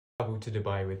Travel to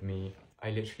Dubai with me.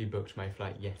 I literally booked my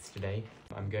flight yesterday.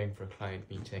 I'm going for a client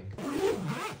meeting.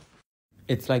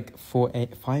 It's like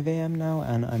 5 a.m. now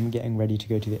and I'm getting ready to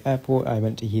go to the airport. I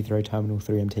went to Heathrow Terminal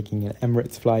 3. I'm taking an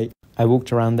Emirates flight. I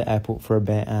walked around the airport for a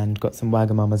bit and got some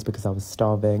Wagamamas because I was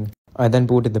starving. I then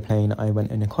boarded the plane. I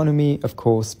went in economy, of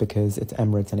course, because it's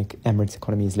Emirates and Emirates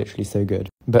economy is literally so good.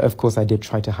 But of course I did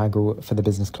try to haggle for the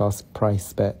business class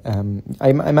price, but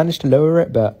I managed to lower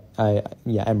it, but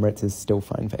Emirates is still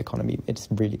fine for economy. It's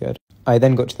really good. I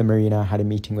then got to the marina, had a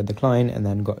meeting with the client, and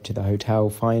then got to the hotel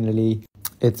finally.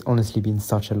 It's honestly been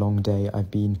such a long day.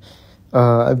 I've been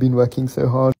working so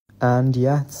hard. And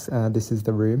yes, this is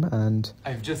the room, and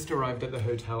I've just arrived at the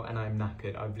hotel and I'm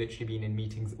knackered. I've literally been in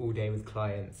meetings all day with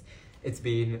clients. It's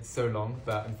been so long,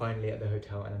 but I'm finally at the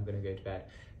hotel and I'm gonna go to bed.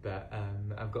 But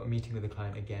I've got a meeting with a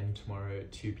client again tomorrow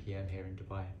at 2 p.m. here in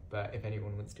Dubai. But if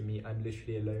anyone wants to meet, I'm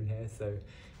literally alone here, so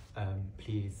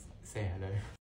please say hello.